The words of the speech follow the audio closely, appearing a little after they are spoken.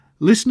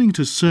Listening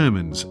to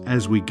sermons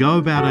as we go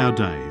about our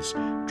days,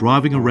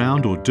 driving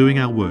around or doing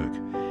our work,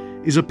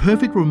 is a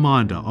perfect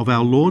reminder of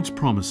our Lord's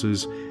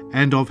promises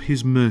and of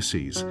His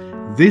mercies.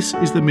 This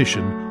is the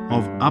mission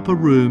of Upper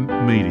Room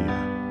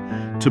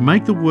Media, to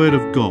make the Word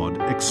of God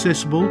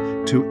accessible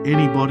to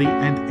anybody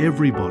and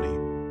everybody. In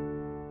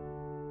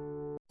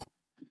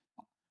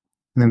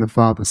the name of the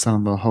Father, Son,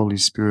 and the Holy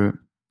Spirit,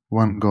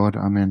 one God,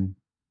 Amen.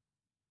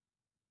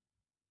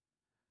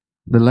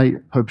 The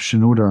late Pope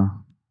Shenouda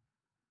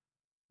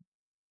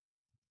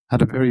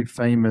had a very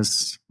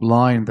famous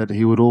line that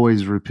he would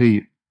always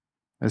repeat,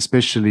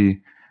 especially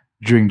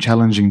during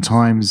challenging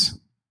times,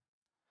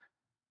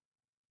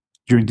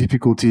 during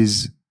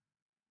difficulties.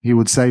 He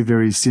would say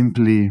very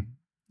simply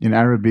in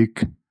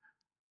Arabic,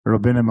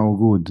 Rabbena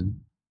Mawgood,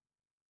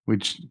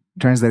 which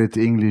translated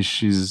to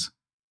English is,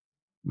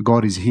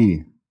 God is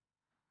here.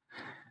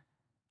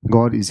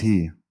 God is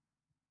here.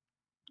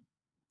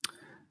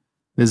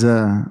 There's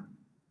a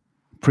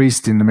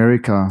priest in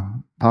America,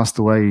 passed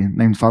away,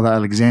 named Father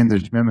Alexander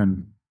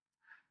Schmemann.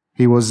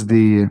 He was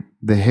the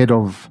head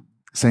of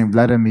St.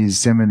 Vladimir's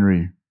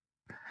seminary.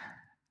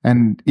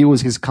 And it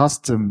was his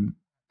custom,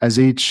 as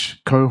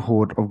each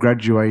cohort of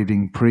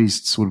graduating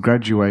priests would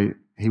graduate,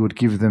 he would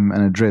give them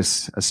an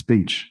address, a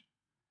speech.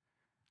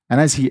 And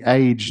as he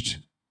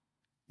aged,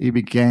 it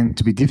began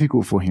to be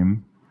difficult for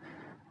him.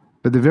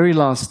 But the very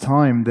last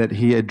time that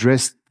he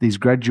addressed these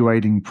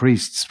graduating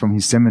priests from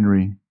his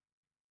seminary,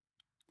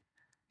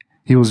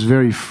 he was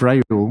very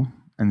frail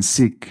and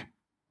sick,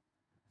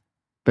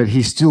 but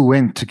he still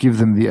went to give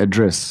them the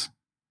address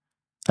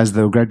as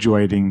they were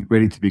graduating,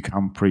 ready to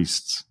become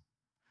priests.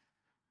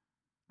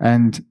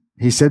 And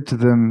he said to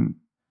them,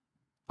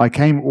 I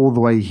came all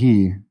the way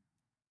here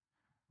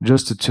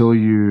just to tell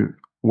you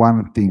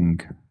one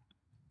thing.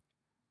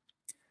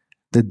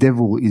 The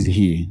devil is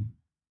here.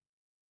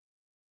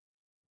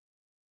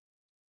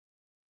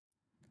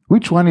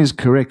 Which one is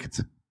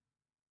correct?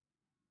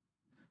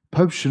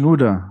 Pope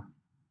Shenouda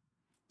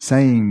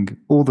saying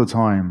all the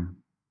time,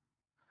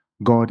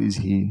 God is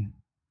here.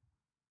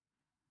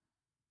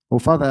 Or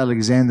Father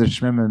Alexander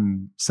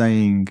Schmemann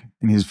saying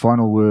in his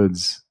final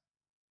words,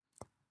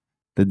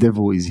 the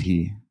devil is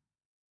here.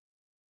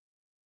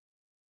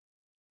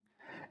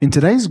 In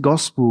today's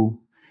gospel,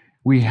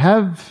 we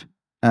have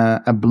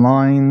a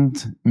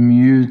blind,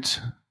 mute,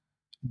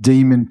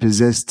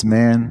 demon-possessed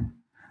man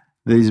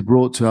that is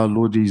brought to our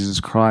Lord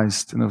Jesus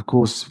Christ. And of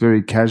course,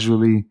 very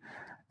casually,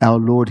 our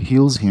Lord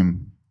heals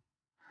him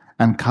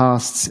and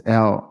casts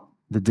out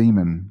the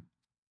demon.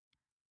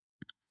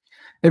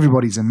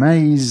 Everybody's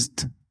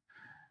amazed.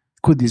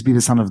 Could this be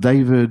the son of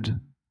David?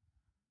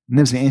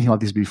 Never seen anything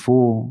like this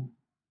before.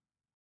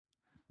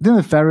 Then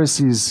the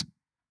Pharisees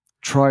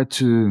try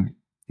to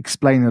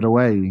explain it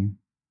away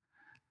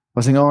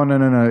by saying, oh,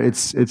 no,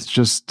 it's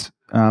just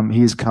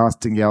he is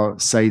casting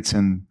out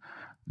Satan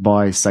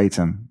by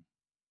Satan.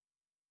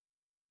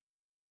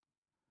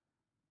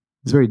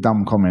 It's a very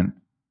dumb comment.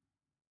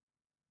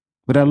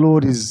 But our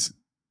Lord is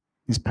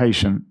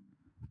patient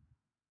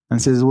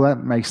and says, well,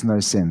 that makes no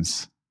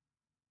sense.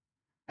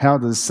 How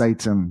does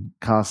Satan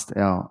cast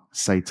out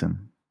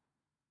Satan?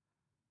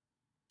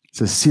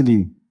 It's a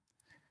silly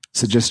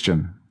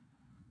suggestion.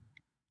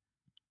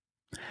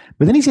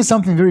 But then he says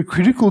something very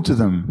critical to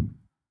them.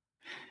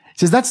 He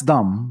says, that's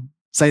dumb.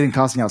 Satan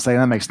casting out Satan,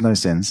 that makes no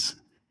sense.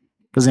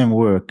 Doesn't even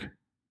work.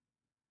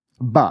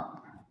 But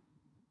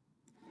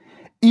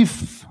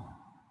if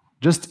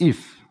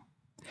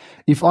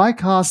I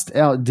cast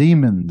out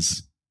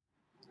demons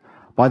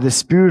by the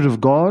Spirit of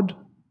God,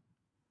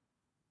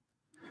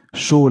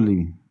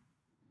 surely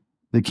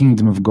the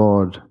kingdom of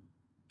God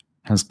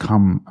has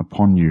come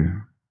upon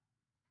you.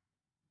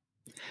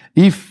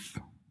 If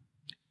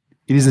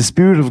it is the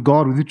Spirit of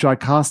God with which I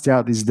cast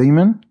out this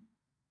demon,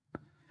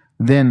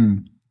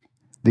 then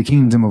the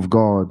kingdom of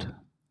God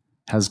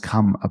has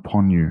come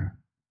upon you.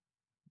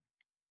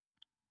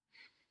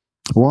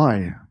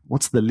 Why?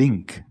 What's the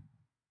link?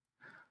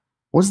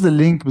 What's the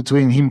link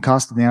between him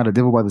casting out a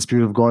devil by the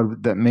Spirit of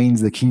God that means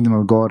the kingdom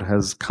of God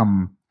has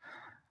come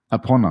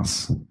upon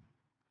us?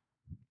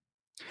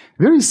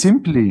 Very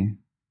simply,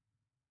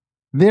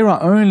 there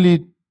are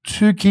only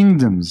two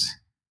kingdoms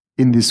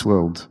in this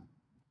world.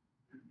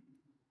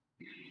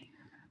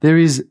 There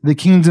is the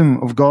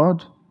kingdom of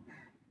God,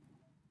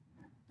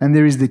 and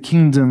there is the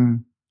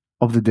kingdom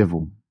of the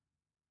devil.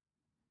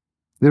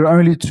 There are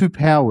only two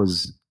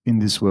powers in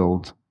this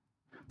world,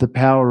 the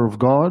power of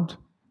God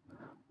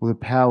or the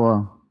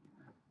power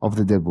of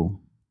the devil.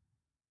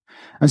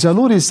 And so our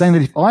Lord is saying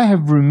that if I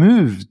have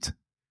removed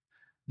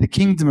the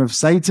kingdom of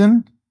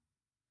Satan,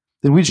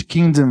 then which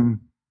kingdom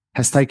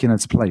has taken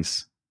its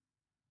place?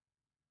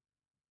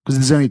 Because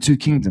there's only two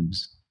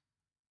kingdoms.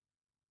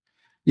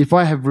 If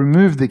I have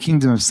removed the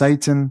kingdom of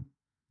Satan,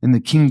 then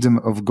the kingdom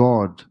of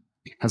God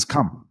has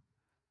come.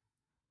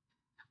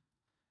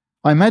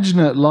 I imagine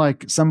it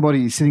like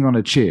somebody sitting on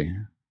a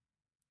chair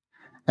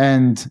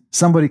and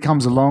somebody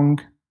comes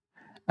along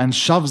and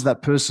shoves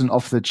that person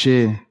off the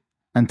chair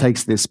and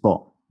takes their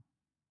spot.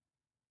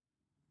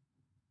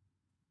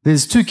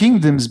 There's two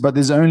kingdoms, but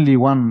there's only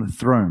one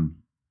throne.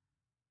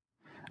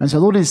 And so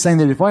the Lord is saying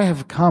that if I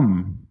have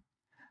come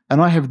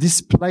and I have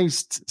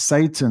displaced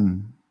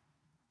Satan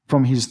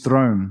from his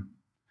throne,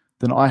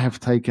 then I have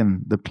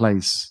taken the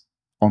place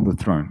on the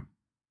throne.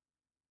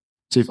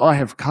 So if I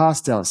have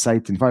cast out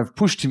Satan, if I have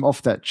pushed him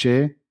off that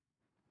chair,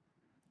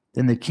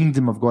 then the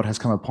kingdom of God has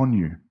come upon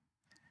you,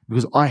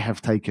 because I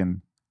have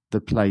taken the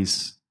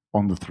place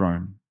on the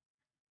throne.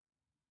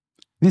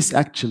 This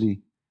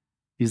actually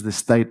is the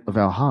state of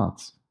our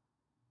hearts,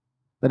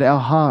 that our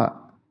heart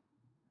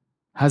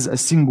has a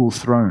single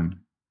throne.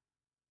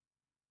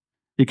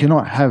 It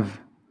cannot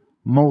have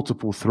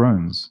multiple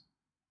thrones.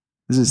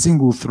 There's a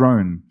single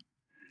throne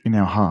in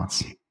our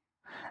hearts.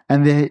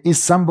 And there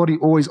is somebody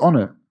always on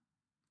it.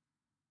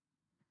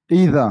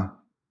 Either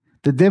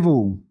the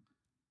devil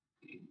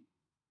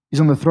is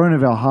on the throne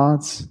of our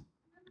hearts,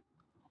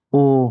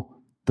 or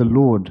the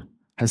Lord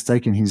has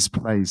taken his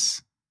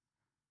place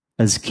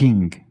as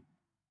king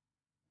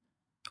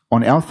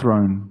on our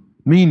throne,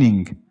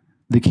 meaning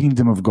the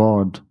kingdom of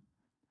God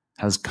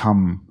has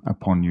come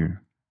upon you.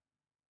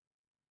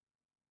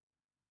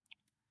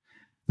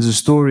 There's a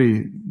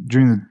story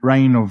during the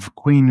reign of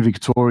Queen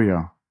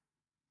Victoria.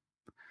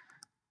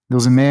 There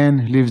was a man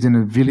who lived in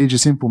a village, a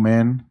simple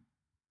man,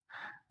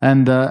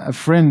 and a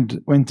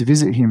friend went to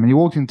visit him, and he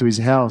walked into his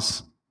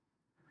house,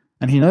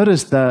 and he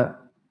noticed that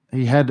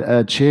he had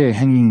a chair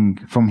hanging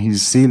from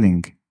his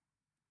ceiling.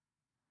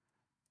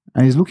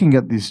 And he's looking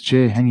at this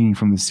chair hanging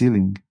from the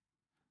ceiling.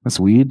 That's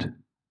weird.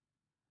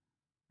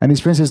 And his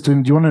friend says to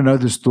him, "Do you want to know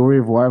the story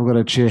of why I've got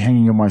a chair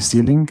hanging on my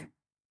ceiling?"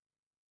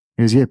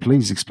 He goes, "Yeah,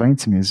 please explain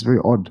to me. It's very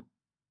odd."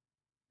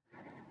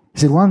 He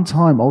said, "One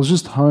time I was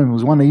just home. It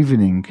was one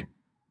evening,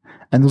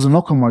 and there was a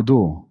knock on my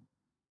door.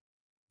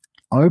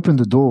 I opened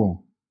the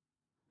door.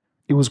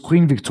 It was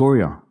Queen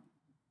Victoria.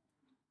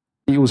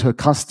 It was her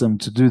custom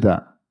to do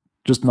that,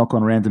 just knock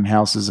on random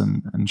houses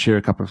and share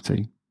a cup of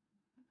tea.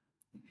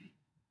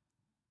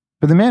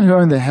 But the man who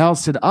owned the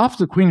house said,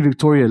 after Queen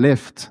Victoria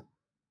left,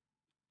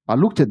 I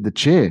looked at the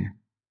chair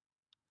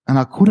and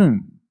I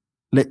couldn't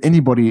let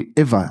anybody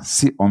ever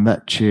sit on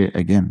that chair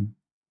again.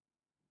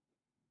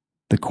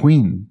 The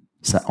Queen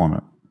sat on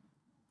it.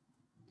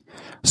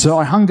 So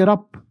I hung it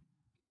up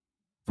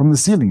from the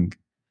ceiling."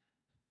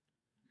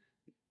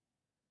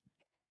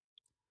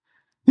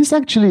 This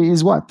actually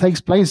is what takes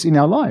place in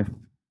our life.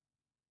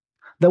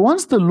 That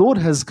once the Lord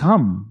has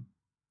come,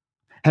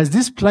 has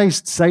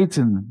displaced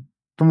Satan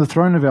from the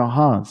throne of our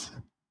hearts,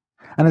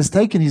 and has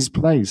taken his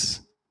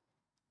place,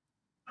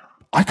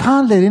 I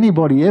can't let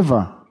anybody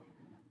ever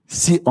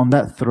sit on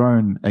that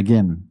throne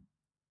again.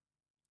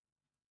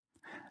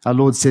 Our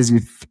Lord says,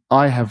 if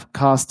I have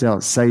cast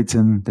out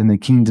Satan, then the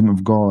kingdom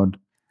of God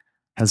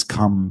has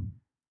come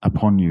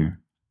upon you.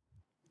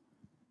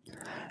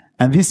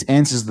 And this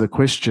answers the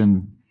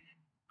question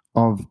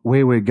of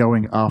where we're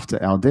going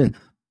after our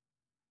death.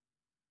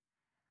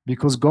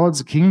 Because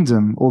God's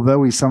kingdom, although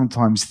we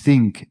sometimes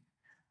think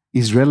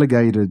is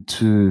relegated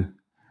to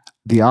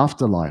the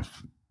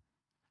afterlife,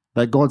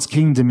 that God's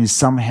kingdom is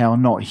somehow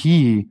not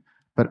here,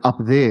 but up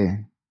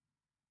there.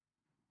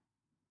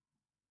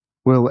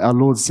 Well, our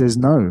Lord says,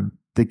 no,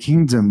 the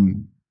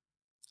kingdom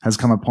has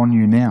come upon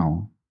you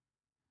now.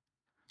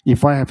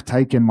 If I have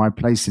taken my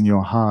place in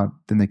your heart,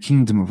 then the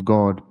kingdom of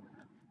God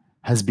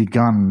has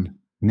begun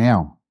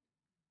now.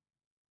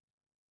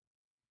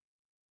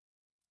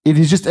 It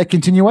is just a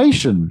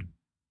continuation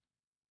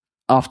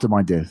after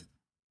my death.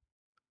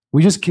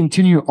 We just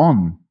continue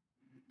on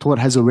to what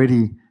has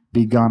already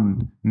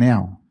begun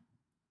now.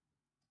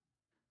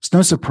 It's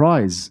no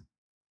surprise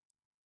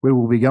where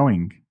we'll be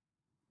going.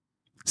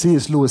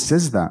 C.S. Lewis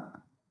says that.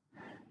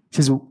 He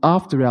says,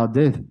 after our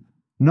death,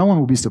 no one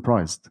will be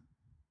surprised.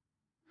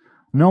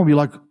 No one will be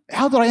like,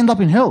 how did I end up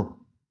in hell?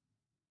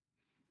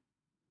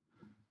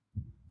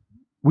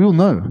 We'll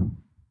know.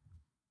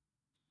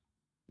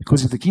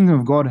 Because if the kingdom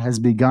of God has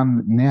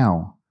begun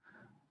now,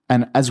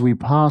 and as we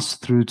pass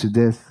through to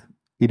death,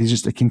 it is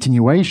just a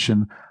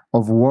continuation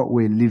of what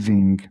we're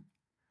living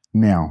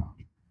now.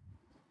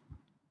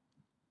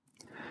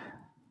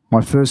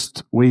 My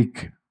first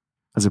week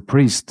as a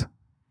priest,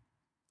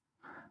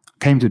 I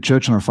came to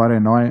church on a Friday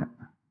night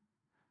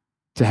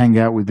to hang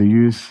out with the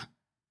youth,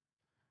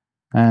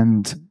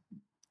 and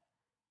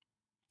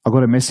I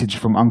got a message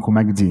from Uncle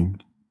Magdi.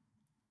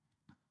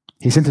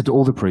 He sent it to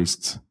all the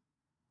priests.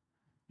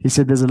 He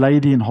said, there's a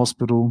lady in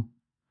hospital.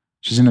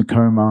 She's in a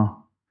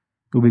coma.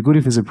 It would be good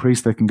if there's a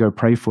priest that can go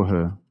pray for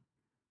her.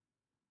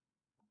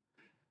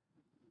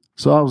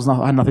 So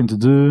I had nothing to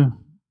do.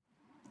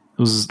 It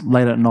was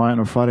late at night on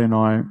a Friday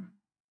night.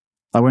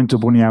 I went to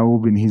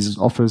Boniaub in his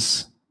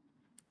office.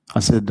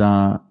 I said,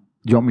 do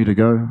you want me to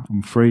go?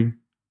 I'm free.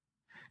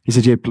 He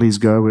said, yeah, please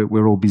go.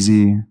 We're all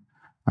busy.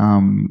 I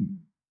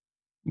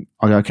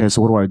go, okay,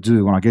 so what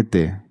do when I get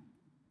there?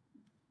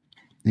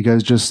 He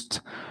goes,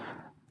 just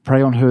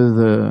pray on her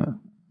the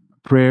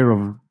prayer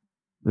of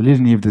the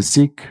litany of the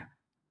sick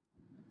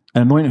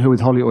and anoint her with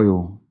holy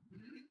oil.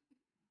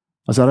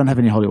 I said, I don't have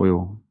any holy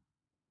oil.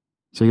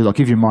 So he goes, I'll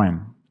give you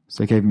mine.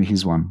 So he gave me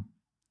his one.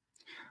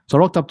 So I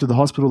rocked up to the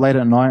hospital late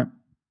at night,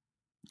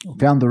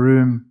 found the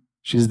room.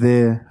 She's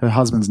there. Her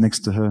husband's next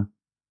to her.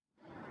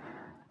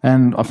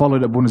 And I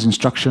followed Abuna's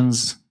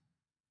instructions,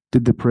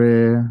 did the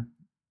prayer,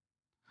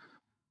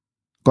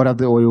 got out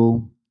the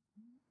oil,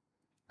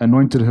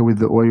 anointed her with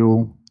the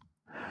oil,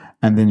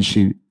 and then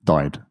she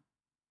died.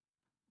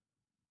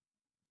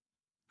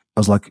 I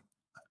was like,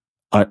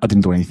 I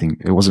didn't do anything.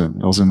 It wasn't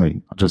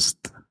me.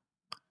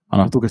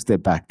 And I took a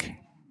step back.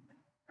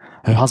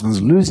 Her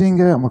husband's losing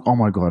her. I'm like, oh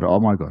my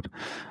God.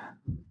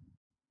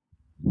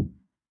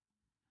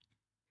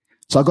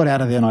 So I got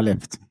out of there and I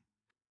left.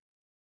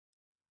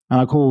 And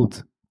I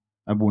called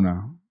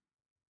Abuna.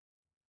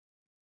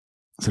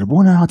 I said,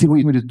 Abuna, I did what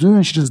you want me to do,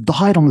 and she just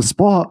died on the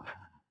spot.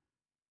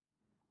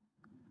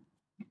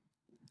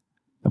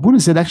 Abuna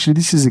said, actually,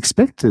 this is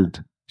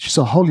expected. She's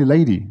a holy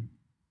lady.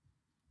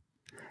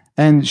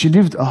 And she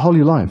lived a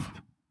holy life.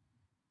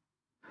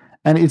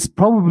 And it's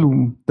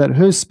probable that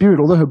her spirit,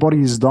 although her body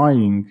is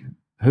dying,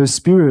 her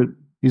spirit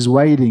is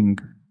waiting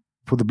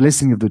for the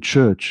blessing of the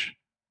church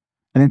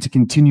and then to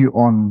continue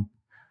on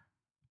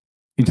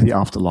into the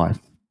afterlife.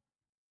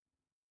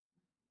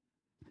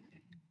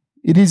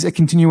 It is a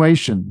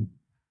continuation,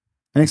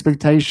 an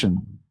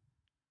expectation.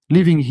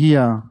 Living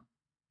here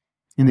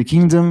in the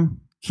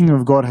kingdom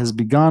of God has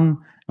begun,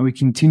 and we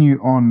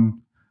continue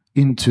on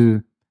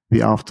into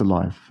the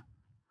afterlife.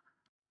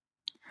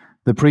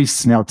 The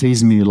priests now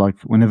tease me,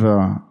 like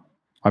whenever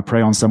I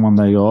pray on someone,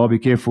 they go, oh, be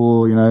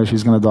careful,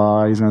 she's going to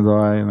die, he's going to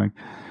die. And like,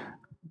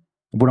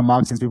 Buddha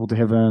Mark sends people to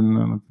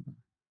heaven.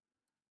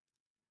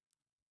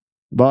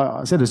 But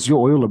I said, it's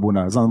your oil,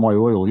 Abuna. It's not my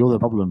oil. You're the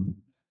problem.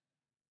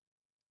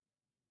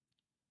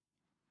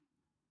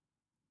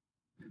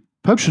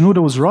 Pope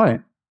Shenouda was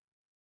right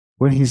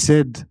when he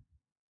said,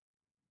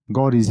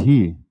 God is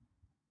here.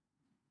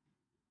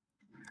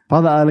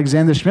 Father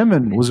Alexander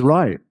Schmemann was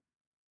right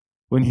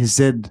when he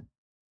said,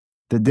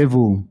 the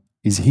devil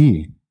is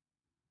here.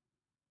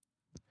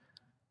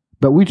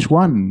 But which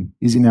one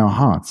is in our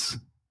hearts?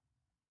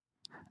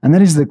 And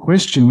that is the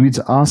question we need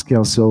to ask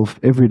ourselves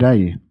every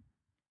day.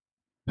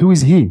 Who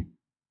is here?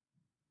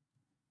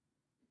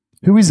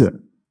 Who is it?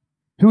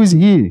 Who is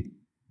here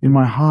in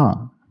my heart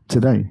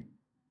today?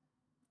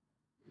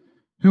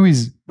 Who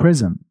is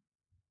present?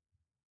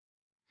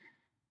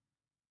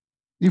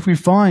 If we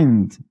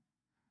find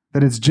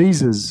that it's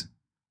Jesus,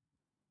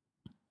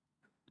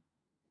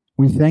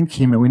 we thank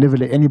him and we never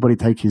let anybody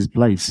take his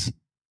place.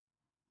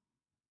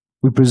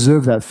 We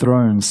preserve that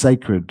throne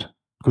sacred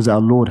because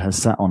our Lord has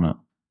sat on it.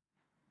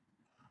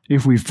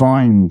 If we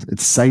find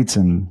it's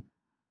Satan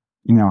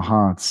in our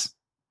hearts,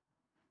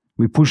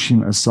 we push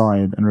him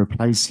aside and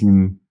replace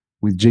him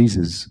with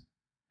Jesus,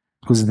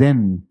 because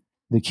then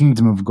the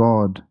kingdom of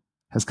God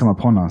has come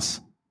upon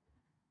us.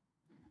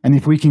 And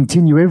if we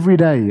continue every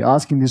day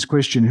asking this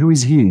question, who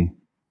is here,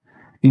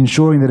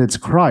 ensuring that it's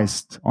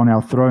Christ on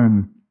our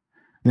throne,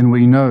 then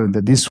we know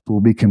that this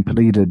will be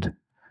completed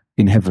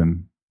in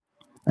heaven.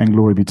 And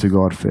glory be to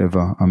God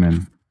forever.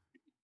 Amen.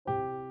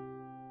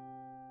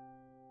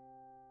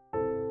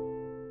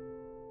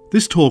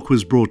 This talk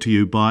was brought to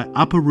you by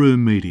Upper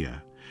Room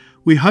Media.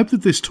 We hope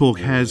that this talk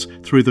has,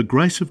 through the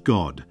grace of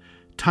God,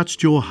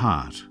 touched your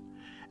heart,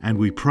 and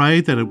we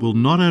pray that it will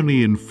not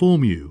only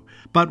inform you,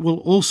 but will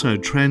also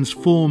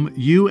transform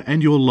you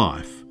and your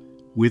life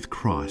with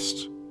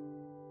Christ.